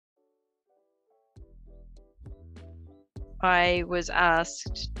I was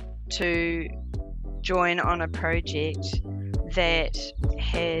asked to join on a project that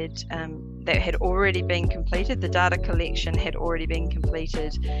had already been completed. The data collection had already been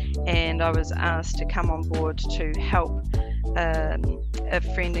completed, and I was asked to come on board to help a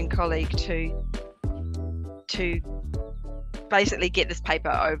friend and colleague to basically get this paper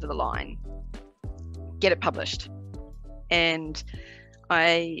over the line, get it published. And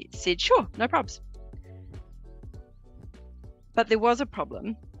I said, sure, no problems. But there was a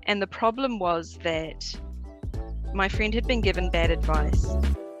problem, and the problem was that my friend had been given bad advice.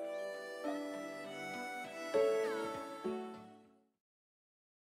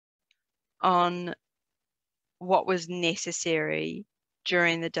 On what was necessary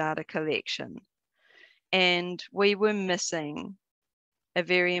during the data collection. And we were missing a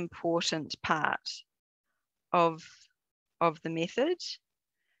very important part of the method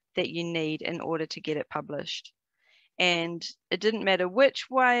that you need in order to get it published. And it didn't matter which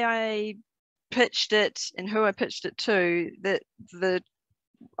way I pitched it and who I pitched it to, that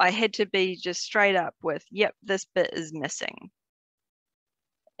I had to be just straight up with, yep, this bit is missing.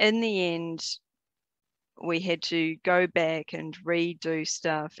 In the end, we had to go back and redo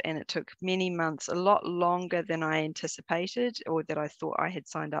stuff, and it took many months, a lot longer than I anticipated or that I thought I had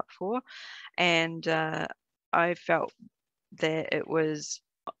signed up for. And I felt that it was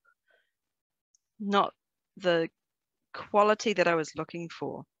not the quality that I was looking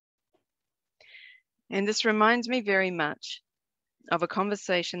for. And this reminds me very much of a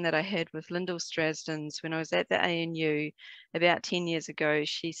conversation that I had with Lyndall Strazdins when I was at the ANU about 10 years ago.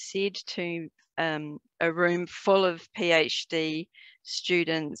 She said to a room full of PhD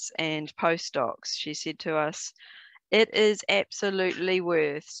students and postdocs, she said to us, it is absolutely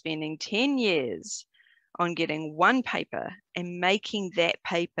worth spending 10 years on getting one paper and making that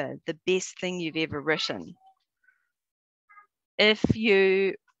paper the best thing you've ever written. If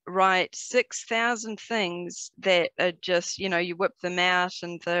you write 6,000 things that are just, you whip them out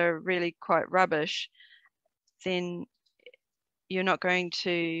and they're really quite rubbish, then you're not going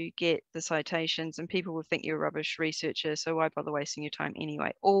to get the citations and people will think you're a rubbish researcher, so why bother wasting your time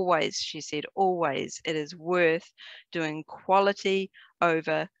anyway? Always, she said, always, it is worth doing quality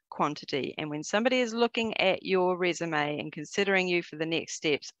over quantity. And when somebody is looking at your resume and considering you for the next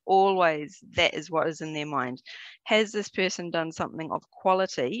steps, always that is what is in their mind. Has this person done something of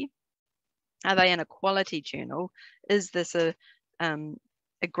quality? Are they in a quality journal? Is this a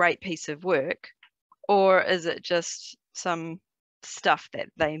great piece of work? Or is it just some stuff that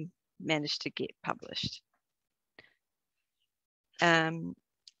they managed to get published?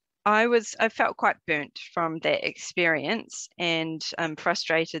 I felt quite burnt from that experience, and I'm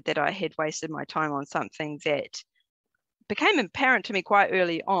frustrated that I had wasted my time on something that became apparent to me quite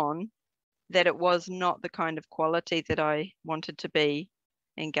early on that it was not the kind of quality that I wanted to be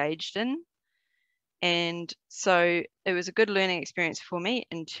engaged in. And so it was a good learning experience for me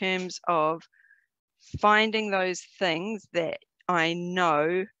in terms of finding those things that I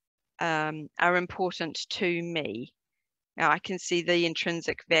know are important to me. Now, I can see the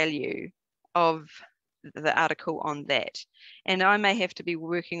intrinsic value of the article on that. And I may have to be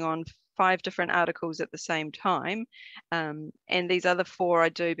working on 5 different articles at the same time. And these other 4 I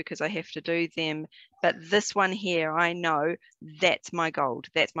do because I have to do them. But this one here, I know that's my gold.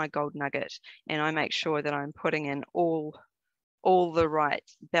 That's my gold nugget. And I make sure that I'm putting in all the right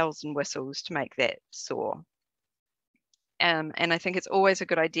bells and whistles to make that soar. And I think it's always a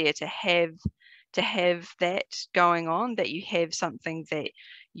good idea to have that going on, that you have something that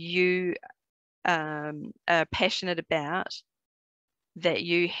you are passionate about, that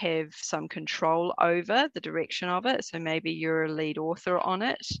you have some control over the direction of it. So maybe you're a lead author on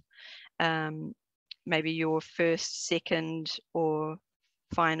it. Maybe you're first, second, or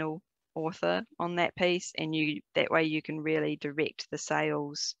final author on that piece, and that way you can really direct the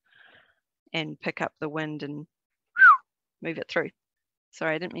sails and pick up the wind and move it through.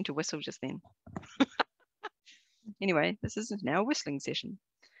 Sorry, I didn't mean to whistle just then. Anyway, this is now a whistling session.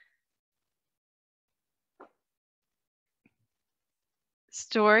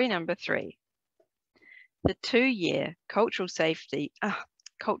 Story number 3. The 2-year cultural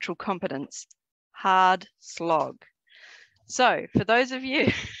competence hard slog. So for those of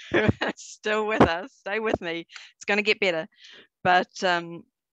you who are still with us, stay with me. It's going to get better. But I'm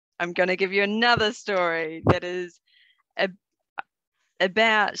going to give you another story that is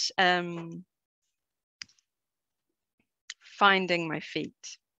about finding my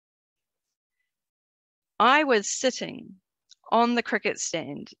feet. I was sitting on the cricket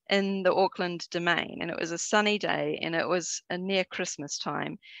stand in the Auckland Domain, and it was a sunny day, and it was near Christmas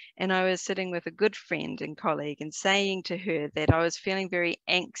time, and I was sitting with a good friend and colleague and saying to her that I was feeling very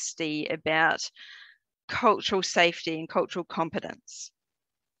angsty about cultural safety and cultural competence.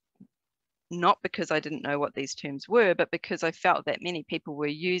 Not because I didn't know what these terms were, but because I felt that many people were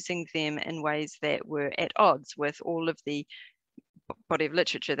using them in ways that were at odds with all of the body of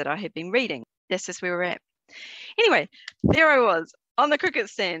literature that I had been reading. That's just where we're at. Anyway, there I was on the cricket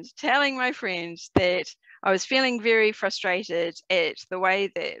stand telling my friend that I was feeling very frustrated at the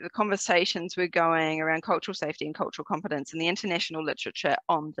way that the conversations were going around cultural safety and cultural competence in the international literature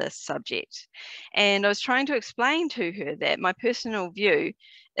on this subject. And I was trying to explain to her that my personal view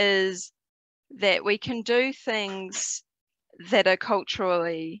is that we can do things that are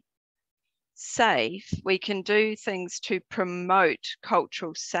culturally safe. We can do things to promote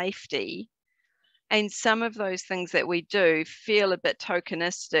cultural safety. And some of those things that we do feel a bit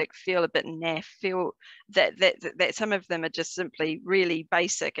tokenistic, feel a bit naff, feel that some of them are just simply really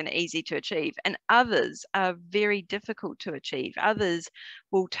basic and easy to achieve. And others are very difficult to achieve. Others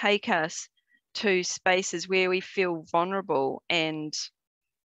will take us to spaces where we feel vulnerable and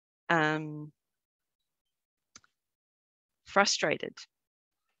frustrated.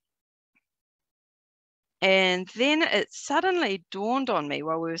 And then it suddenly dawned on me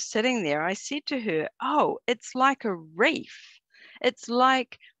while we were sitting there. I said to her, oh, it's like a reef. It's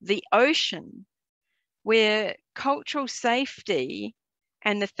like the ocean, where cultural safety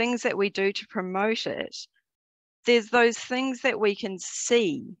and the things that we do to promote it, there's those things that we can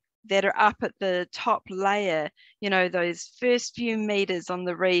see that are up at the top layer, you know, those first few meters on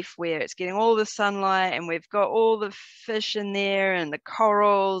the reef where it's getting all the sunlight, and we've got all the fish in there and the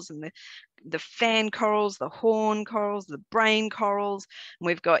corals and the fan corals, the horn corals, the brain corals, and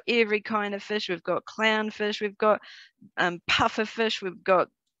we've got every kind of fish. We've got clownfish, we've got puffer fish, we've got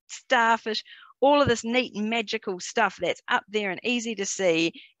starfish, all of this neat magical stuff that's up there and easy to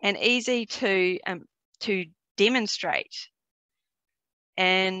see and easy to demonstrate.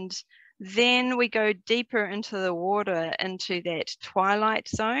 And then we go deeper into the water, into that twilight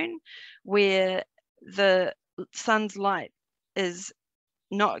zone where the sun's light is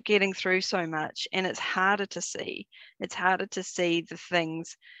not getting through so much, and it's harder to see. It's harder to see the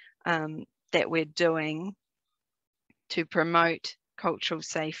things that we're doing to promote cultural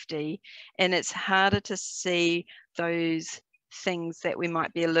safety, and it's harder to see those things that we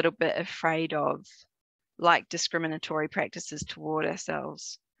might be a little bit afraid of, like discriminatory practices toward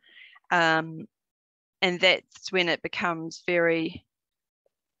ourselves. And that's when it becomes very,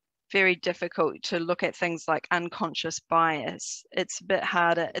 very difficult to look at things like unconscious bias. It's a bit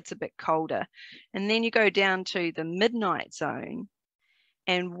harder, it's a bit colder. And then you go down to the midnight zone,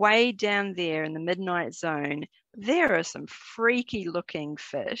 and way down there in the midnight zone, there are some freaky looking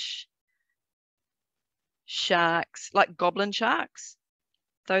fish, sharks, like goblin sharks.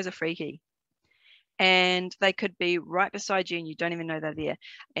 Those are freaky. And they could be right beside you and you don't even know they're there.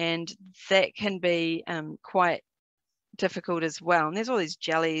 And that can be quite difficult as well. And there's all these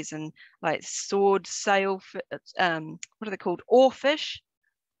jellies and like sword sail, what are they called? Oarfish.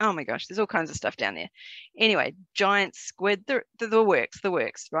 Oh my gosh, there's all kinds of stuff down there. Anyway, giant squid, the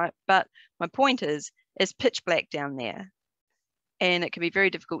works, right? But my point is, it's pitch black down there, and it can be very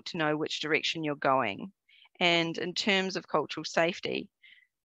difficult to know which direction you're going. And in terms of cultural safety,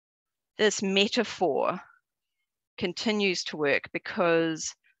 this metaphor continues to work,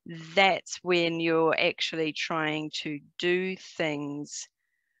 because that's when you're actually trying to do things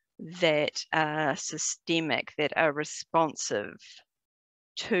that are systemic, that are responsive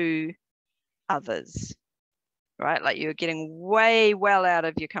to others, right? Like you're getting way well out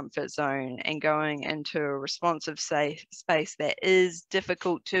of your comfort zone and going into a responsive space that is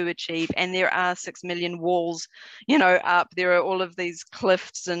difficult to achieve. And there are 6 million walls, you know, up. There are all of these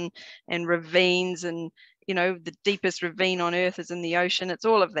cliffs and ravines, and you know, the deepest ravine on earth is in the ocean. It's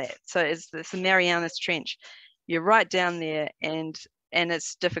all of that. So it's the Marianas Trench. You're right down there, and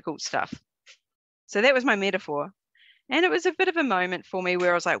it's difficult stuff. So that was my metaphor. And it was a bit of a moment for me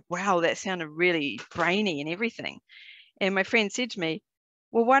where I was like, wow, that sounded really brainy and everything. And my friend said to me,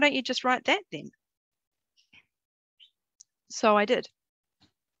 well, why don't you just write that then? So I did.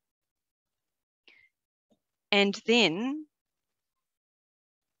 And then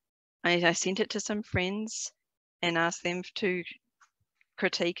I sent it to some friends and asked them to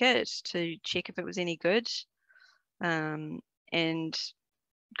critique it, to check if it was any good, and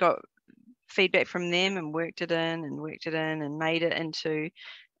got feedback from them and worked it in and made it into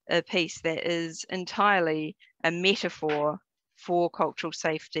a piece that is entirely a metaphor for cultural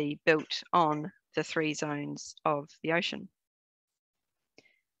safety built on the 3 zones of the ocean.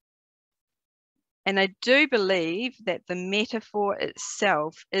 And I do believe that the metaphor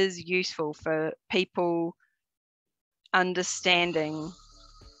itself is useful for people understanding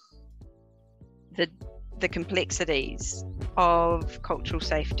the complexities of cultural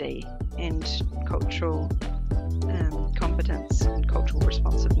safety and cultural competence and cultural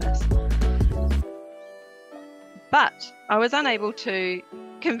responsiveness. But I was unable to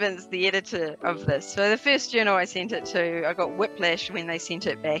convince the editor of this. So the first journal I sent it to, I got whiplash when they sent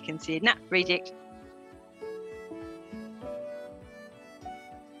it back and said, nah, reject.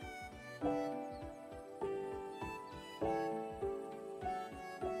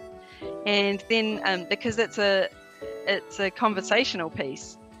 And then because it's a conversational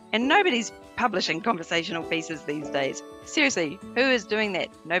piece, and nobody's publishing conversational pieces these days. Seriously, who is doing that?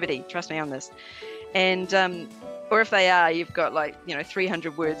 Nobody. Trust me on this. And or if they are, you've got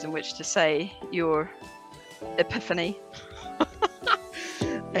 300 words in which to say your epiphany.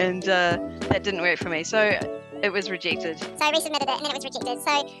 And that didn't work for me. So it was rejected. So I resubmitted it and then it was rejected.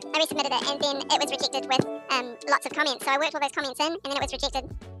 So I resubmitted it and then it was rejected with lots of comments. So I worked all those comments in and then it was rejected.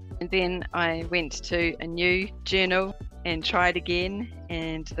 And then I went to a new journal and tried again,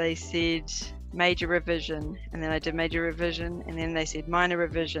 and they said major revision, and then I did major revision, and then they said minor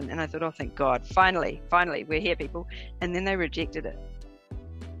revision, and I thought, oh, thank God, finally, we're here, people. And then they rejected it.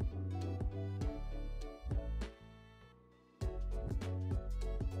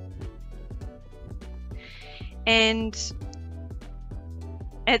 And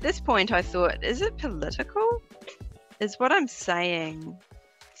at this point I thought, is it political? Is what I'm saying,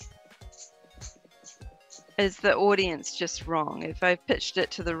 is the audience just wrong? If I pitched it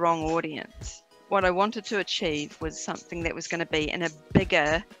to the wrong audience, what I wanted to achieve was something that was going to be in a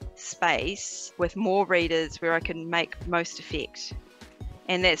bigger space with more readers where I could make most effect.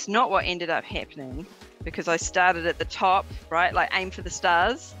 And that's not what ended up happening, because I started at the top, right? Like aim for the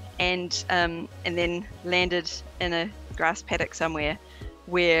stars, and then landed in a grass paddock somewhere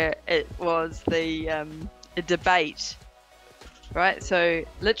where it was a debate. Right, so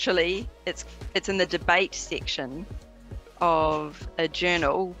literally it's in the debate section of a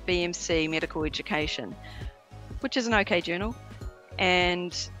journal, BMC Medical Education, which is an okay journal.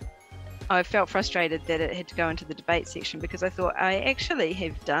 And I felt frustrated that it had to go into the debate section, because I thought I actually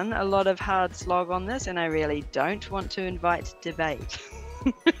have done a lot of hard slog on this and I really don't want to invite debate.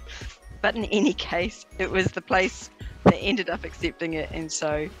 But in any case, it was the place that ended up accepting it, and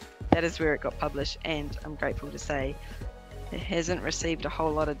so that is where it got published. And I'm grateful to say it hasn't received a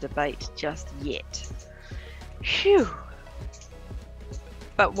whole lot of debate just yet. Phew.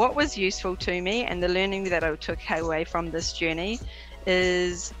 But what was useful to me, and the learning that I took away from this journey,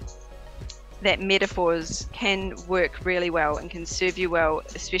 is that metaphors can work really well and can serve you well,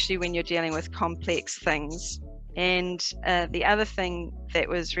 especially when you're dealing with complex things. And the other thing that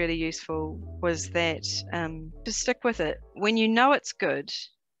was really useful was that to stick with it. When you know it's good,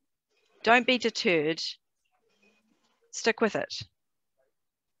 don't be deterred. Stick with it,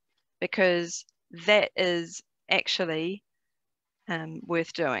 because that is actually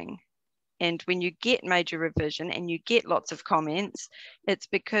worth doing. And when you get major revision and you get lots of comments, it's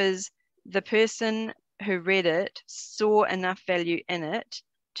because the person who read it saw enough value in it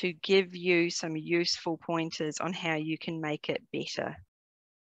to give you some useful pointers on how you can make it better.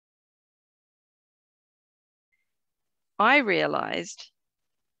 I realized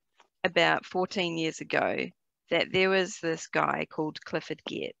about 14 years ago that there was this guy called Clifford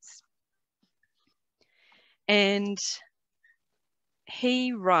Geertz. And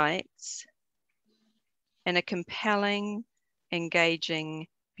he writes in a compelling, engaging,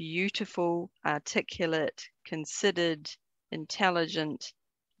 beautiful, articulate, considered, intelligent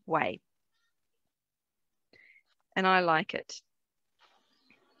way. And I like it.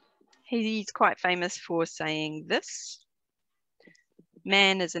 He's quite famous for saying this: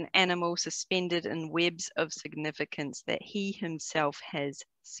 man is an animal suspended in webs of significance that he himself has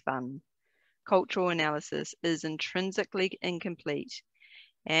spun. Cultural analysis is intrinsically incomplete,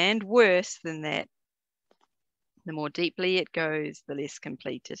 and worse than that, the more deeply it goes, the less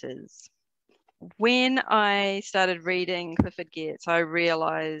complete it is. When I started reading Clifford Geertz, I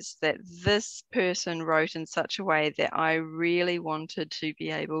realized that this person wrote in such a way that I really wanted to be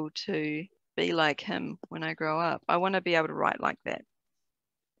able to be like him when I grow up. I want to be able to write like that.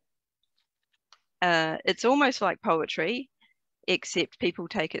 It's almost like poetry, except people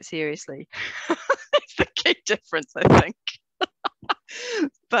take it seriously. That's the key difference, I think.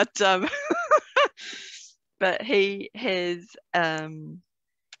 But he has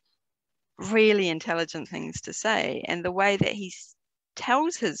really intelligent things to say, and the way that he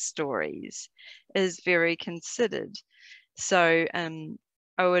tells his stories is very considered. So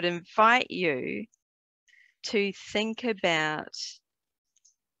I would invite you to think about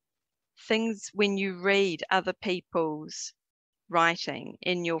things when you read other people's writing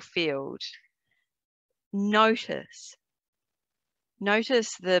in your field. Notice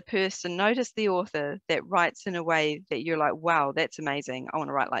the person, notice the author that writes in a way that you're like, wow, that's amazing. I want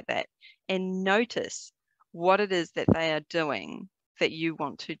to write like that. And notice what it is that they are doing that you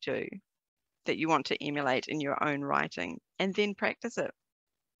want to do, that you want to emulate in your own writing, and then practice it.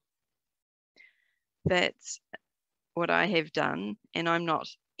 That's what I have done. And I'm not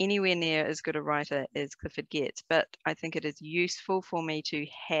anywhere near as good a writer as Clifford gets, but I think it is useful for me to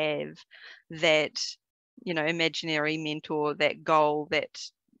have that, imaginary mentor, that goal,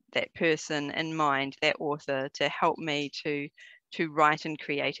 that person in mind, that author, to help me to write in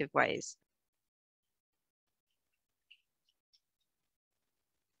creative ways.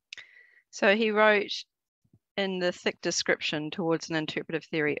 So he wrote in the thick description towards an interpretive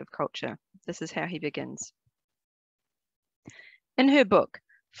theory of culture. This is how he begins. In her book,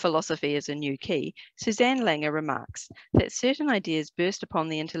 Philosophy is a New Key, Suzanne Langer remarks that certain ideas burst upon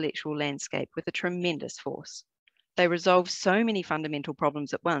the intellectual landscape with a tremendous force. They resolve so many fundamental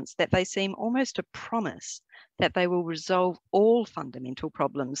problems at once that they seem almost a promise that they will resolve all fundamental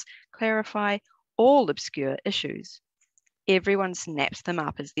problems, clarify all obscure issues. Everyone snaps them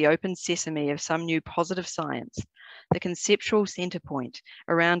up as the open sesame of some new positive science, the conceptual centre point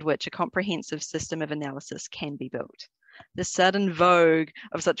around which a comprehensive system of analysis can be built. The sudden vogue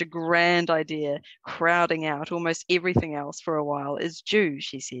of such a grand idea, crowding out almost everything else for a while, is due,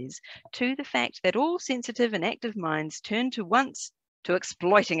 she says, to the fact that all sensitive and active minds turn to once to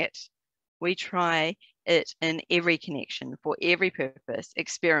exploiting it. We try it in every connection, for every purpose,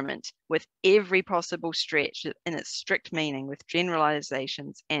 experiment with every possible stretch in its strict meaning, with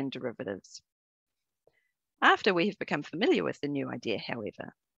generalizations and derivatives. After we have become familiar with the new idea,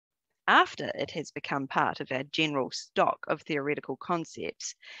 however, after it has become part of our general stock of theoretical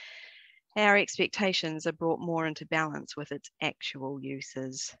concepts, our expectations are brought more into balance with its actual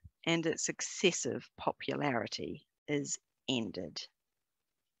uses, and its excessive popularity is ended.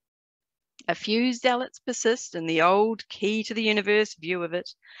 A few zealots persist in the old key to the universe view of it,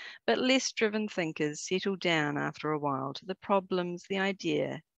 but less driven thinkers settle down after a while to the problems the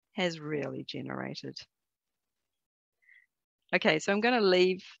idea has really generated. Okay, so I'm going to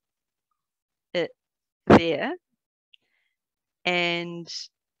leave it there and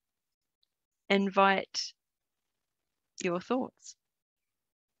invite your thoughts.